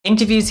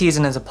Interview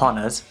season is upon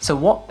us, so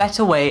what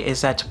better way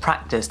is there to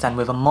practice than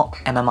with a mock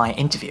MMI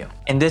interview?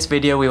 In this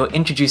video, we will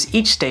introduce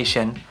each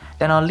station,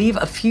 then I'll leave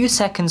a few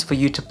seconds for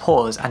you to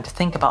pause and to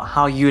think about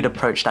how you would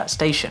approach that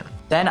station.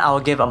 Then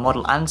I'll give a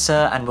model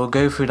answer and we'll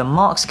go through the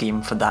mark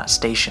scheme for that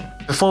station.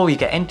 Before we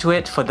get into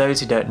it, for those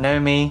who don't know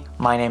me,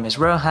 my name is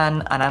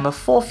Rohan and I'm a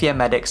 4th year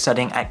medic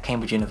studying at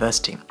Cambridge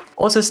University.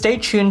 Also stay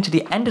tuned to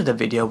the end of the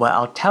video where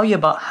I'll tell you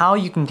about how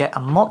you can get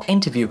a mock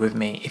interview with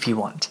me if you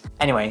want.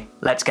 Anyway,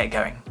 let's get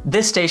going.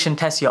 This station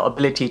tests your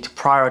ability to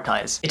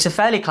prioritize. It's a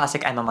fairly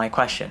classic MMI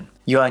question.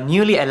 You are a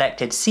newly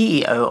elected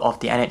CEO of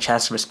the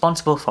NHS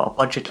responsible for a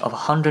budget of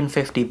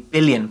 £150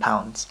 billion.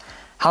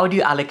 How do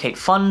you allocate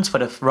funds for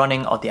the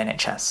running of the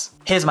NHS?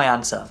 Here's my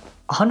answer.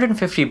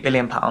 £150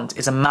 billion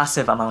is a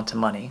massive amount of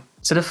money.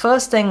 So the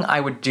first thing I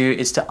would do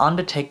is to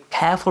undertake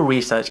careful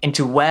research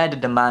into where the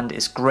demand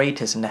is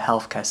greatest in the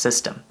healthcare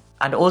system,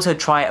 and also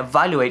try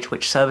evaluate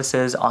which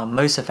services are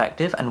most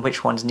effective and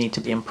which ones need to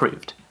be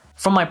improved.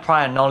 From my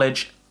prior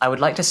knowledge, I would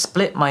like to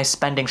split my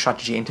spending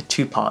strategy into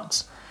two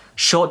parts: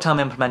 short-term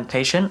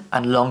implementation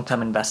and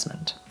long-term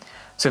investment.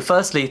 So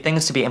firstly,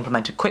 things to be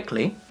implemented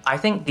quickly. I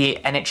think the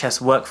NHS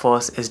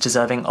workforce is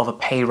deserving of a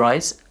pay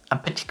rise,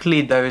 and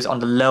particularly those on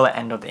the lower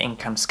end of the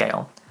income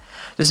scale.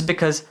 This is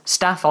because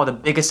staff are the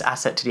biggest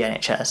asset to the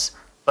NHS,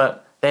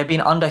 but they've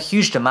been under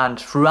huge demand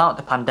throughout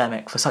the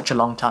pandemic for such a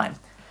long time.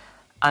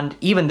 And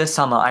even this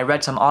summer, I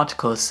read some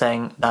articles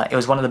saying that it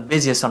was one of the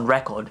busiest on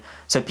record,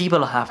 so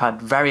people have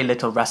had very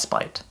little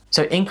respite.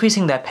 So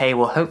increasing their pay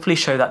will hopefully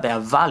show that they are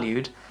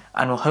valued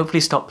and will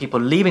hopefully stop people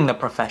leaving the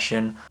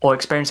profession or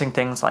experiencing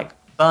things like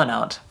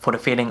burnout for the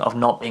feeling of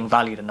not being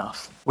valued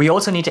enough. We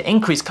also need to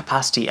increase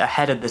capacity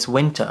ahead of this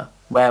winter,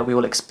 where we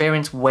will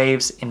experience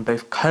waves in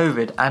both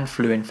COVID and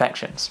flu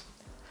infections.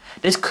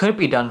 This could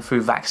be done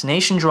through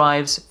vaccination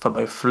drives for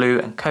both flu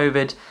and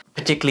COVID,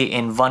 particularly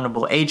in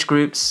vulnerable age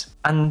groups,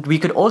 and we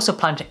could also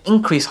plan to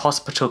increase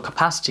hospital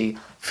capacity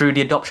through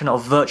the adoption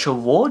of virtual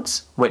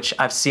wards, which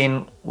I've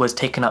seen was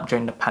taken up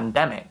during the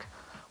pandemic,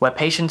 where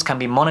patients can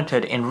be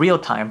monitored in real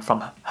time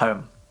from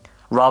home,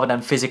 rather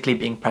than physically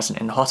being present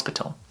in the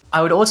hospital.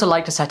 I would also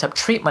like to set up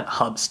treatment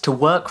hubs to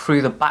work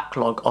through the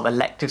backlog of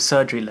elective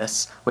surgery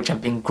lists which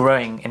have been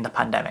growing in the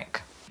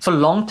pandemic. For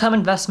long-term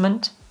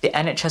investment, the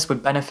NHS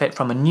would benefit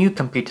from a new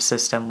computer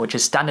system which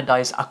is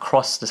standardized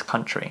across the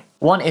country.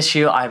 One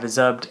issue I've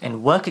observed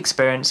in work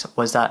experience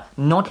was that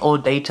not all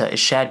data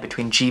is shared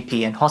between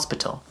GP and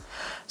hospital.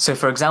 So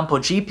for example,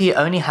 GP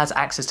only has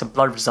access to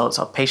blood results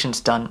of patients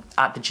done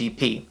at the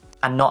GP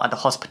and not at the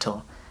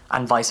hospital,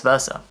 and vice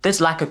versa.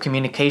 This lack of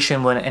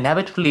communication will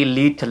inevitably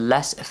lead to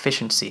less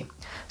efficiency.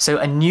 So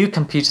a new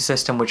computer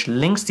system which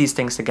links these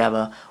things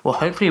together will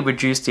hopefully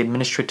reduce the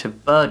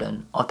administrative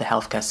burden of the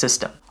healthcare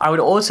system. I would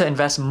also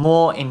invest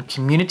more in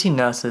community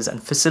nurses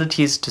and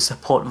facilities to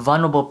support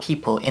vulnerable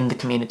people in the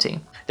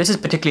community. This is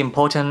particularly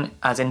important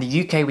as in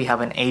the UK we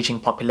have an aging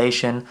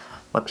population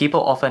where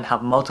people often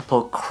have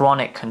multiple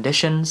chronic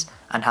conditions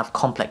and have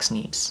complex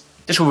needs.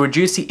 This will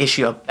reduce the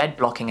issue of bed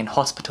blocking in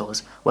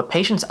hospitals, where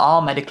patients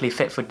are medically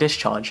fit for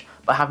discharge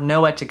but have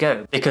nowhere to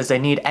go because they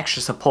need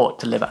extra support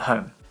to live at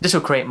home. This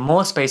will create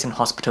more space in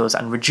hospitals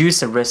and reduce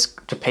the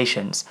risk to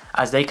patients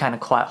as they can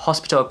acquire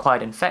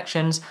hospital-acquired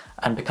infections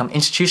and become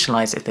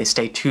institutionalized if they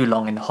stay too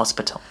long in the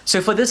hospital.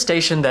 So for this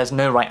station, there's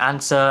no right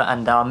answer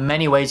and there are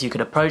many ways you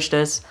could approach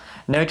this.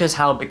 Notice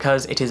how,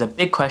 because it is a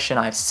big question,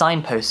 I've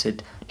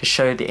signposted to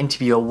show the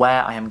interviewer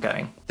where I am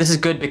going. This is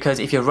good because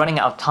if you're running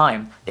out of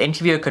time, the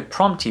interviewer could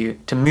prompt you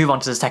to move on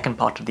to the second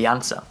part of the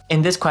answer.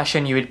 In this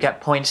question, you would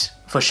get points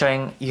for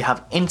showing you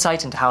have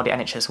insight into how the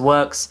NHS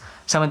works,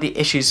 some of the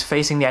issues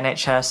facing the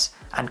NHS,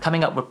 and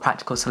coming up with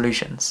practical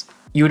solutions.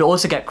 You would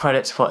also get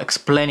credits for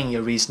explaining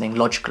your reasoning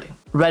logically.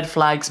 Red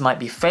flags might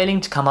be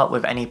failing to come up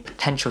with any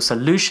potential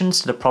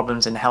solutions to the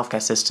problems in the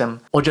healthcare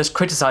system, or just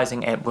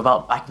criticizing it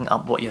without backing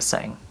up what you're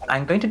saying.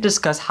 I'm going to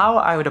discuss how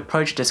I would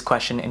approach this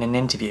question in an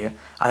interview,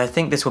 as I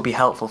think this will be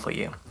helpful for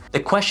you.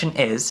 The question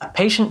is, a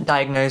patient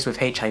diagnosed with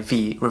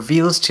HIV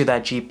reveals to their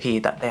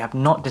GP that they have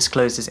not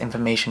disclosed this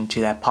information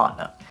to their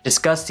partner.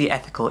 Discuss the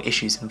ethical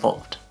issues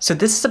involved. So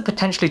this is a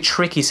potentially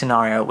tricky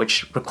scenario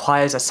which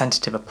requires a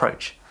sensitive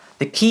approach.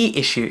 The key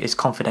issue is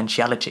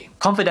confidentiality.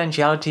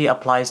 Confidentiality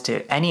applies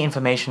to any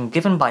information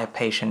given by a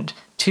patient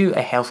to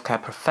a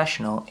healthcare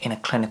professional in a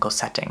clinical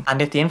setting.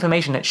 And if the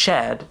information is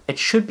shared, it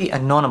should be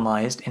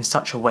anonymized in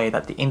such a way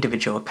that the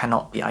individual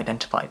cannot be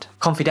identified.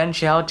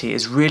 Confidentiality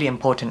is really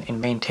important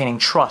in maintaining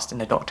trust in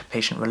the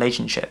doctor-patient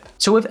relationship.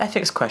 So with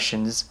ethics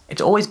questions,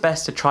 it's always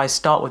best to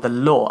start with the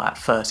law at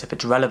first if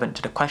it's relevant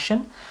to the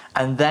question,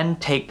 and then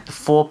take the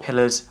 4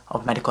 pillars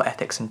of medical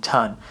ethics in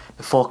turn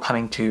before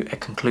coming to a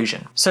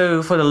conclusion.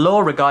 So for the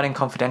law regarding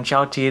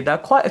confidentiality, there are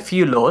quite a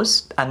few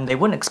laws and they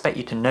wouldn't expect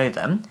you to know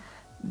them.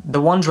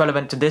 The ones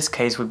relevant to this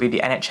case would be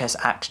the NHS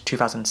Act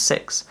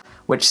 2006,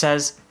 which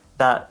says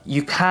that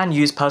you can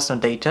use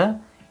personal data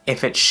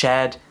if it's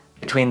shared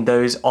between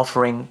those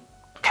offering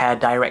care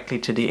directly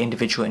to the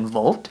individual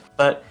involved,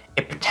 but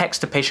it protects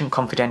the patient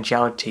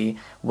confidentiality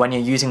when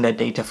you're using their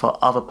data for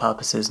other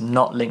purposes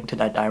not linked to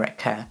their direct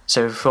care.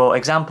 So for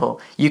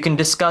example, you can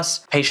discuss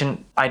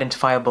patient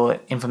identifiable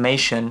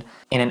information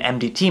in an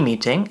MDT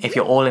meeting if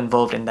you're all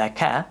involved in their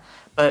care,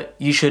 but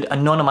you should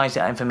anonymize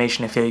that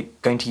information if you're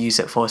going to use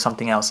it for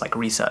something else like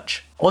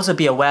research. Also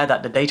be aware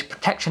that the Data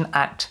Protection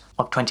Act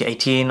of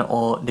 2018,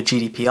 or the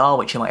GDPR,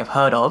 which you might have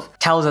heard of,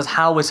 tells us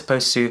how we're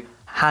supposed to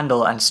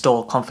handle and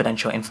store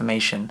confidential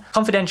information.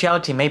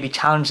 Confidentiality may be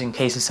challenged in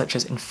cases such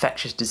as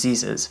infectious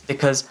diseases,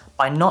 because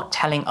by not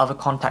telling other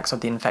contacts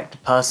of the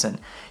infected person,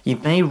 you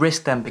may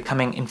risk them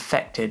becoming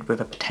infected with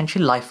a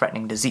potentially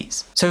life-threatening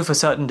disease. So for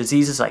certain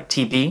diseases like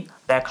TB,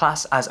 they're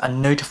classed as a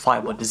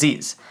notifiable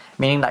disease,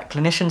 meaning that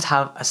clinicians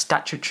have a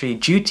statutory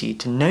duty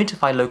to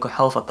notify local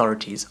health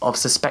authorities of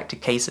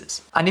suspected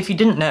cases. And if you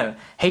didn't know,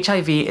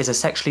 HIV is a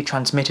sexually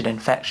transmitted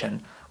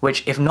infection,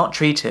 which if not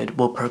treated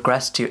will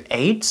progress to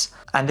AIDS,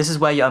 and this is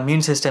where your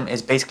immune system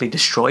is basically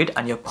destroyed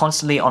and you're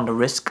constantly on the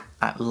risk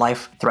at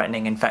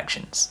life-threatening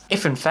infections.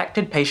 If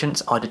infected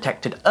patients are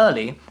detected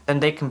early, then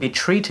they can be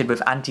treated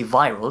with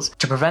antivirals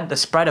to prevent the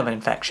spread of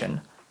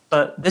infection.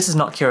 But this is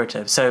not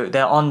curative, so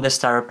they're on this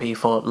therapy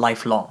for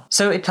lifelong.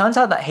 So it turns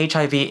out that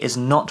HIV is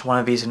not one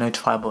of these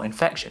notifiable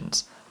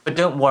infections. But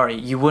don't worry,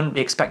 you wouldn't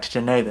be expected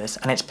to know this,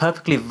 and it's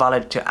perfectly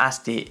valid to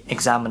ask the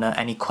examiner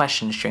any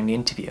questions during the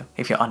interview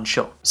if you're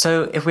unsure.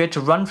 So if we were to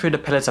run through the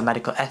pillars of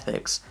medical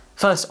ethics,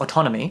 first,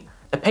 autonomy.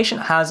 The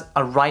patient has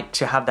a right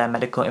to have their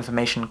medical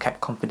information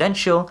kept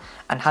confidential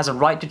and has a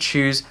right to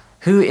choose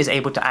who is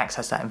able to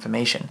access that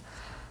information.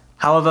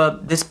 However,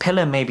 this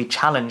pillar may be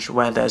challenged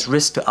where there's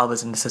risk to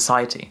others in the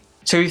society.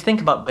 So you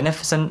think about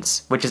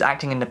beneficence, which is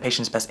acting in the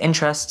patient's best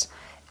interests.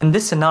 In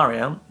this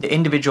scenario, the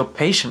individual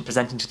patient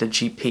presenting to the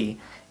GP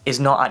is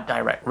not at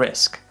direct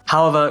risk.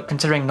 However,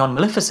 considering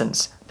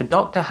non-maleficence, the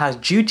doctor has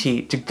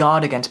duty to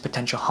guard against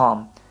potential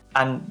harm,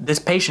 and this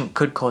patient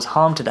could cause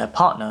harm to their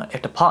partner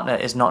if the partner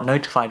is not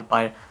notified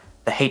by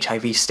the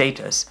HIV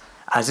status,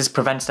 as this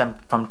prevents them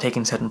from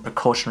taking certain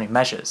precautionary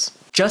measures.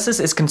 Justice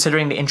is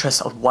considering the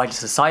interests of wider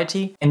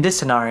society. In this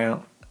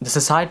scenario, the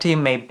society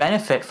may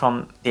benefit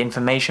from the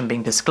information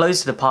being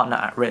disclosed to the partner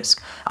at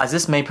risk, as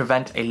this may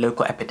prevent a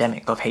local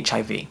epidemic of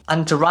HIV.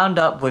 And to round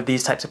up with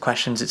these types of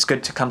questions, it's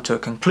good to come to a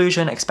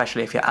conclusion,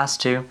 especially if you're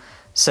asked to.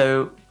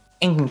 So,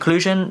 in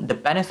conclusion, the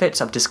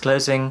benefits of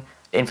disclosing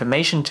the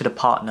information to the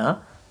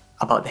partner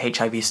about the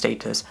HIV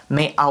status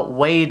may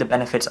outweigh the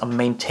benefits of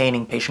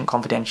maintaining patient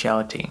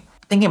confidentiality.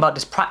 Thinking about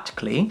this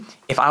practically,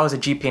 if I was a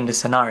GP in this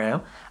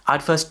scenario,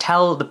 I'd first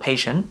tell the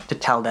patient to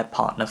tell their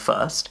partner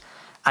first,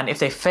 and if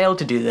they fail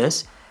to do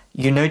this,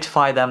 you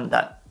notify them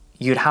that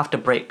you'd have to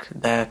break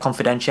their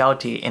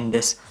confidentiality in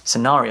this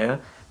scenario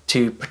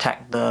to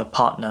protect the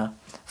partner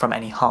from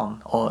any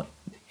harm or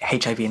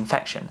HIV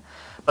infection.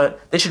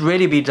 But this should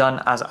really be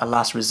done as a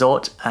last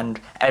resort,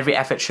 and every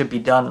effort should be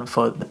done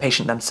for the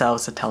patient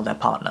themselves to tell their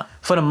partner.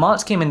 For the mark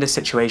scheme in this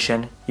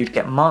situation, you'd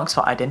get marks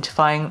for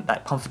identifying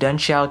that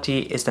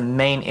confidentiality is the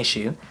main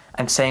issue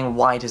and saying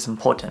why it is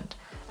important,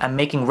 and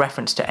making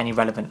reference to any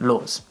relevant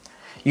laws.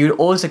 You'd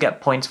also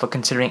get points for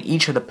considering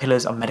each of the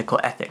pillars of medical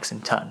ethics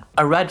in turn.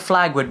 A red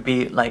flag would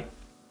be like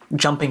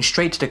jumping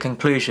straight to the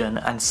conclusion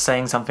and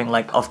saying something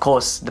like, of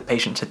course the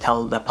patient should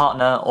tell their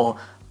partner, or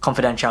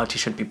confidentiality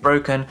should be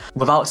broken,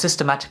 without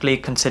systematically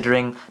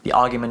considering the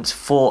arguments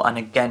for and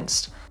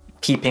against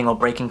keeping or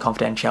breaking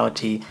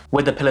confidentiality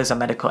with the pillars of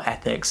medical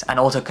ethics, and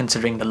also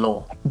considering the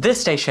law.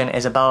 This station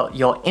is about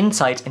your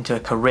insight into a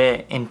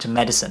career into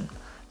medicine.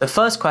 The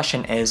first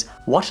question is,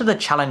 what are the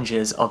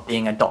challenges of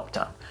being a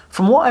doctor?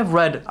 From what I've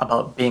read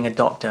about being a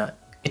doctor,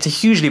 it's a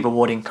hugely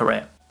rewarding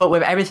career. But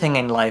with everything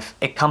in life,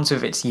 it comes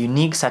with its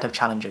unique set of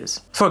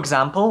challenges. For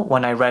example,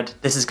 when I read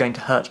This Is Going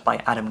to Hurt by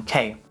Adam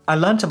Kay, I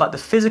learnt about the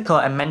physical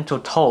and mental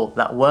toll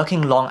that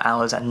working long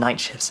hours and night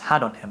shifts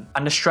had on him,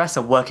 and the stress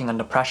of working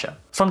under pressure.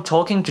 From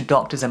talking to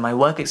doctors in my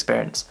work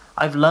experience,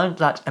 I've learned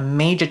that a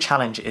major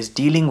challenge is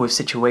dealing with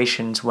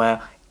situations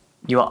where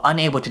you are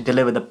unable to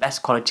deliver the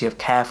best quality of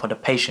care for the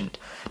patient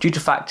due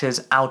to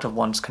factors out of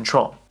one's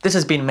control. This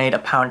has been made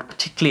apparent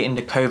particularly in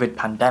the COVID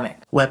pandemic,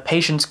 where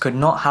patients could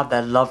not have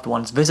their loved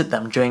ones visit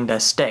them during their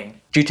stay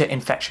due to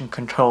infection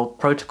control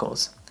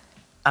protocols.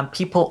 And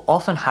people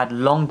often had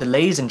long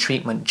delays in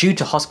treatment due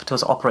to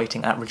hospitals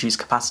operating at reduced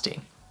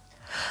capacity.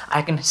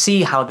 I can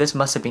see how this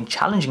must have been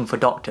challenging for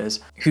doctors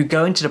who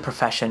go into the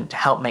profession to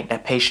help make their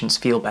patients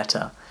feel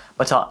better,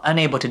 but are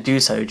unable to do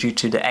so due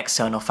to the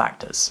external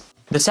factors.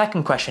 The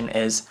second question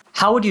is,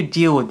 how would you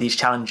deal with these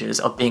challenges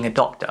of being a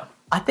doctor?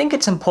 I think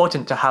it's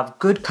important to have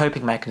good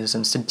coping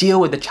mechanisms to deal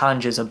with the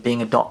challenges of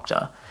being a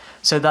doctor,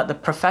 so that the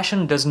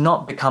profession does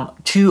not become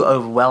too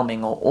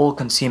overwhelming or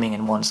all-consuming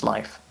in one's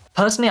life.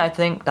 Personally, I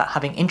think that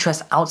having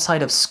interests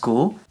outside of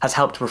school has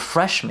helped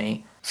refresh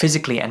me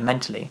physically and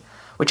mentally,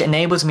 which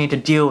enables me to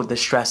deal with the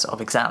stress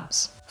of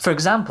exams. For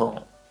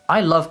example,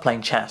 I love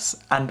playing chess,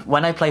 and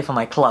when I play for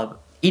my club,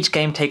 each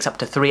game takes up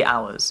to 3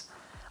 hours.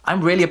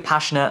 I'm really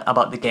passionate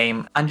about the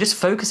game, and just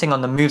focusing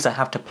on the moves I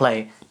have to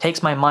play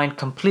takes my mind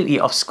completely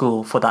off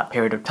school for that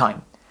period of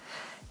time.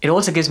 It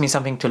also gives me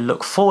something to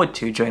look forward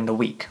to during the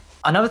week.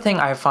 Another thing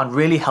I have found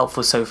really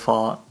helpful so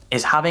far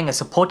is having a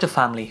supportive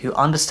family who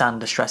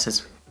understand the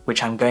stresses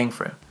which I'm going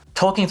through.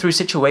 Talking through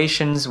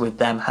situations with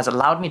them has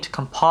allowed me to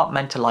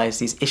compartmentalize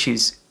these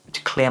issues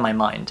to clear my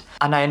mind,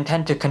 and I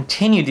intend to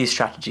continue these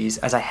strategies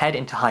as I head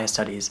into higher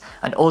studies,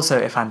 and also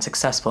if I'm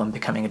successful in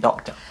becoming a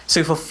doctor.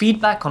 So for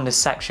feedback on this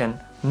section,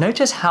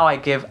 notice how I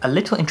give a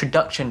little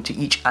introduction to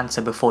each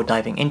answer before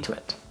diving into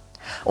it.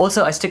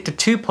 Also, I stick to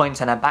 2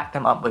 points and I back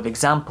them up with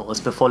examples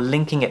before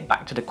linking it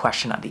back to the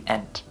question at the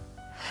end.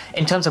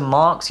 In terms of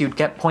marks, you'd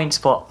get points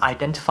for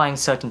identifying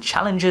certain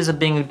challenges of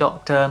being a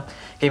doctor,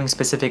 giving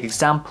specific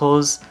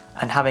examples,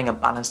 and having a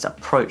balanced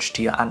approach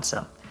to your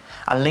answer,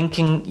 and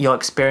linking your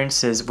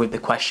experiences with the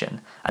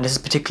question, and this is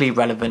particularly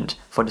relevant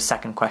for the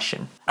second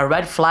question. A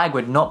red flag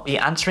would not be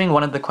answering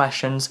one of the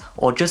questions,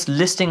 or just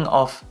listing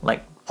off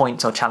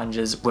points or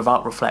challenges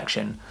without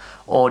reflection,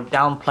 or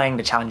downplaying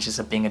the challenges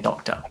of being a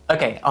doctor.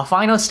 Okay, our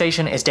final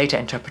station is data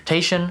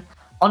interpretation.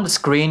 On the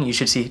screen, you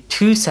should see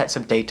 2 sets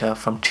of data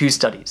from 2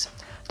 studies.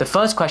 The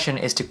first question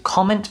is to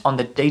comment on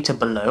the data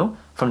below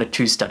from the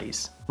 2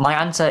 studies. My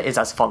answer is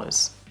as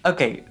follows.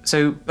 Okay,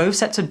 so both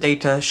sets of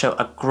data show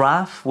a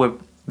graph with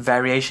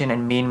variation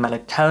in mean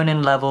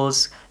melatonin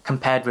levels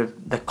compared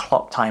with the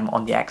clock time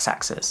on the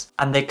x-axis.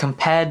 And they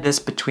compared this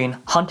between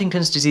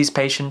Huntington's disease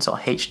patients or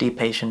HD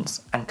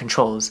patients and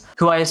controls,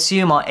 who I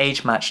assume are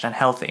age-matched and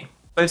healthy.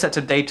 Both sets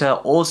of data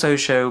also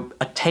show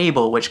a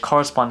table which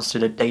corresponds to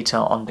the data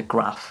on the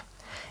graph.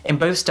 In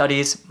both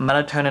studies,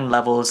 melatonin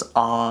levels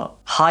are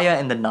higher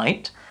in the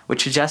night,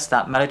 which suggests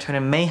that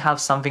melatonin may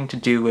have something to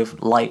do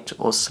with light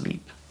or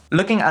sleep.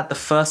 Looking at the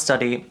first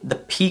study, the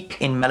peak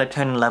in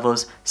melatonin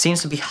levels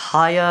seems to be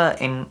higher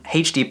in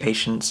HD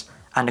patients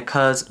and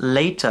occurs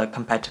later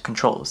compared to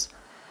controls.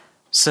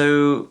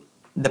 So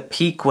the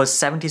peak was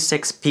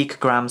 76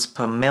 picograms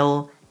per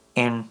mil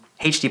in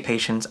HD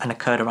patients and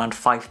occurred around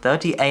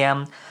 5:30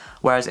 AM,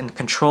 whereas in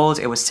controls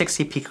it was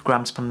 60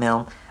 picograms per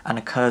mil and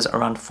occurs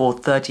around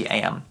 4:30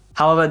 AM.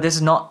 However, this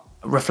is not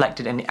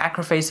reflected in the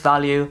acrophase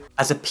value,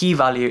 as the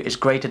p-value is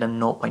greater than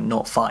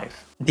 0.05.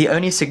 The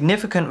only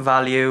significant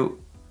value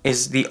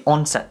is the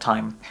onset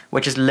time,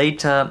 which is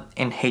later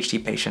in HD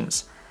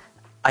patients.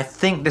 I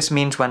think this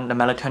means when the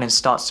melatonin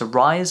starts to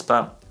rise,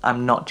 but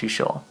I'm not too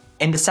sure.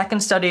 In the second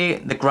study,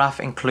 the graph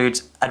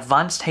includes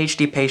advanced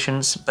HD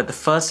patients, but the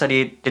first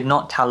study did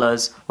not tell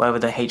us whether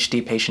the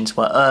HD patients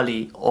were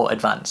early or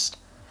advanced.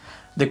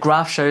 The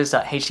graph shows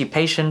that HD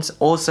patients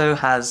also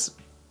has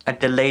a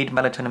delayed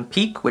melatonin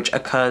peak, which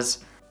occurs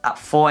at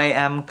 4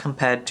 AM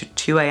compared to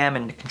 2 AM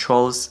in the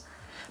controls.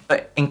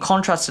 But in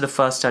contrast to the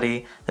first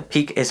study, the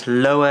peak is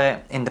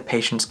lower in the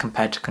patients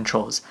compared to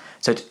controls.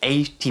 So it's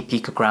 80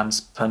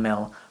 picograms per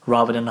mil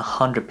rather than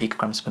 100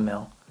 picograms per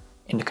mil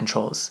in the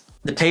controls.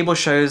 The table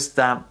shows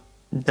that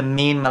the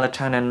mean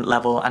melatonin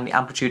level and the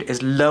amplitude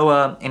is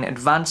lower in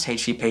advanced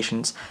HD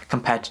patients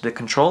compared to the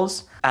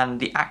controls, and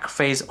the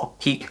acrophase or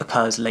peak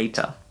occurs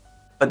later.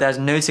 But there's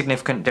no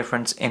significant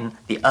difference in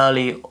the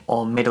early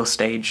or middle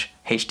stage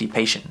HD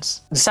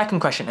patients. The second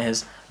question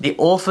is, the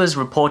authors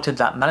reported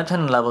that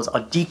melatonin levels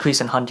are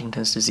decreased in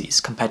Huntington's disease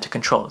compared to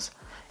controls.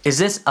 Is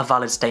this a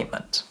valid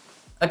statement?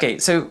 Okay,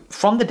 so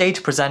from the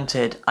data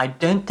presented, I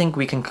don't think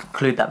we can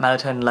conclude that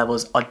melatonin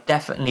levels are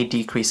definitely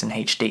decreased in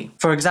HD.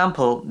 For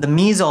example, the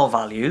mesol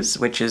values,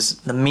 which is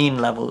the mean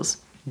levels,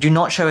 do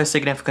not show a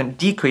significant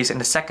decrease in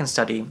the second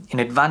study in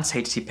advanced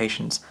HD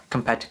patients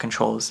compared to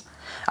controls.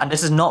 And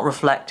this is not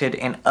reflected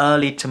in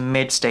early to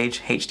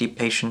mid-stage HD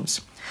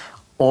patients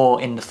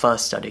or in the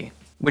first study,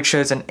 which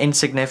shows an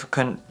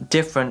insignificant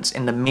difference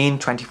in the mean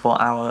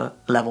 24-hour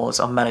levels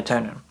of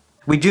melatonin.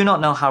 We do not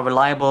know how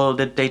reliable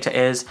the data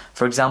is.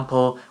 For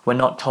example, we're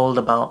not told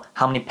about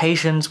how many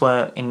patients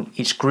were in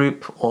each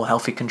group or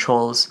healthy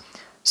controls,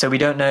 so we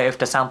don't know if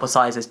the sample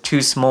size is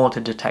too small to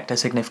detect a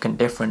significant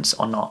difference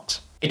or not.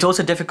 It's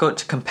also difficult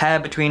to compare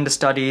between the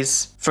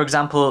studies. For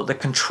example, the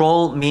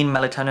control mean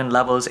melatonin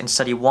levels in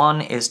study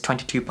 1 is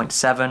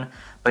 22.7,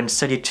 but in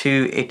study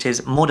 2 it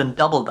is more than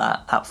double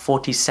that at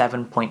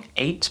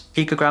 47.8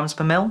 picograms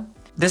per mil.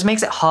 This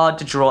makes it hard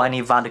to draw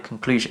any valid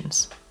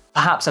conclusions.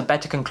 Perhaps a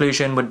better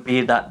conclusion would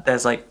be that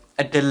there's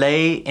a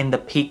delay in the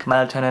peak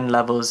melatonin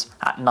levels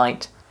at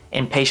night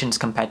in patients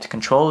compared to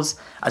controls,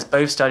 as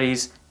both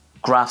studies'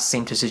 graphs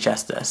seem to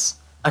suggest this.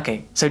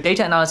 Okay, so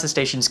data analysis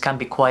stations can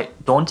be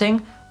quite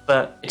daunting,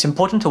 but it's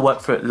important to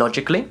work through it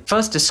logically.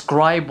 First,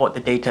 describe what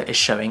the data is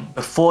showing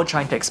before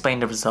trying to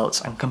explain the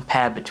results and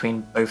compare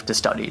between both the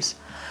studies.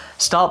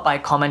 Start by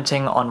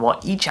commenting on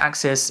what each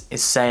axis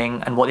is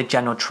saying and what the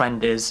general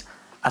trend is,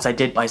 as I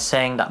did by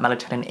saying that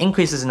melatonin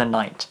increases in the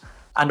night,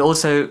 and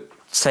also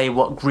say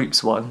what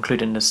groups were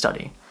included in the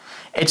study.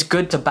 It's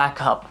good to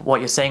back up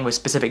what you're saying with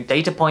specific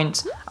data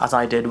points, as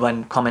I did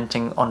when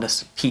commenting on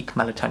the peak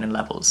melatonin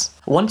levels.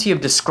 Once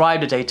you've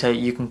described the data,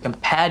 you can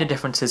compare the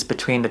differences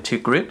between the two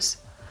groups.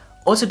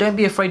 Also, don't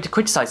be afraid to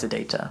criticize the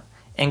data,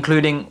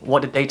 including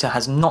what the data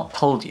has not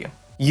told you.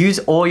 Use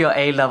all your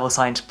A-level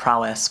science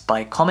prowess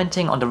by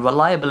commenting on the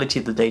reliability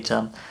of the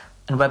data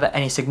and whether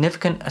any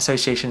significant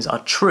associations are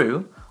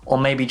true or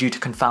maybe due to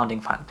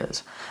confounding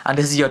factors. And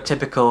this is your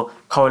typical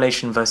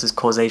correlation versus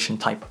causation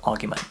type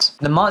argument.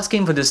 The mark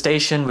scheme for this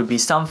station would be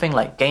something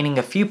like gaining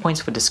a few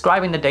points for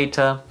describing the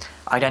data,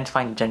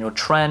 identifying general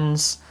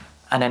trends,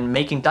 and then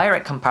making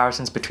direct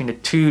comparisons between the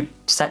two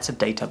sets of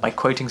data by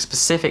quoting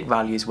specific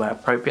values where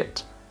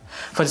appropriate.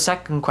 For the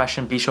second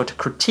question, be sure to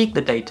critique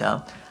the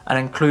data and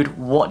include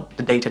what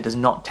the data does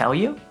not tell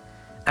you.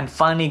 And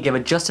finally, give a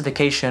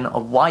justification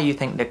of why you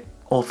think the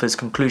author's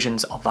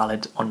conclusions are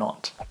valid or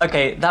not.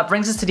 Okay, that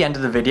brings us to the end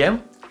of the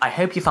video. I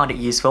hope you found it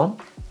useful.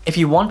 If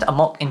you want a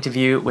mock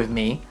interview with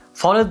me,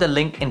 follow the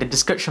link in the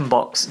description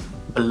box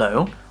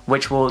below,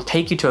 which will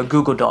take you to a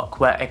Google Doc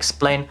where I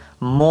explain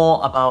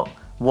more about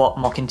what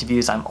mock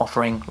interviews I'm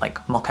offering,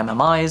 like mock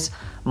MMIs,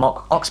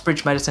 mock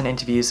Oxbridge Medicine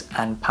interviews,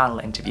 and panel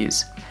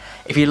interviews.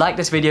 If you like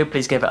this video,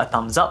 please give it a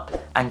thumbs up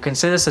and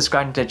consider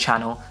subscribing to the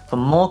channel for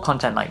more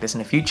content like this in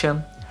the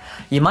future.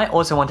 You might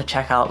also want to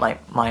check out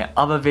my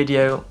other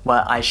video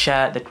where I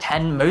share the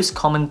 10 most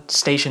common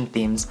station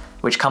themes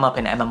which come up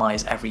in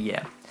MMIs every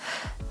year.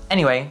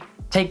 Anyway,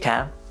 take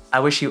care.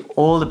 I wish you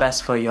all the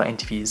best for your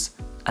interviews,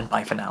 and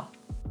bye for now.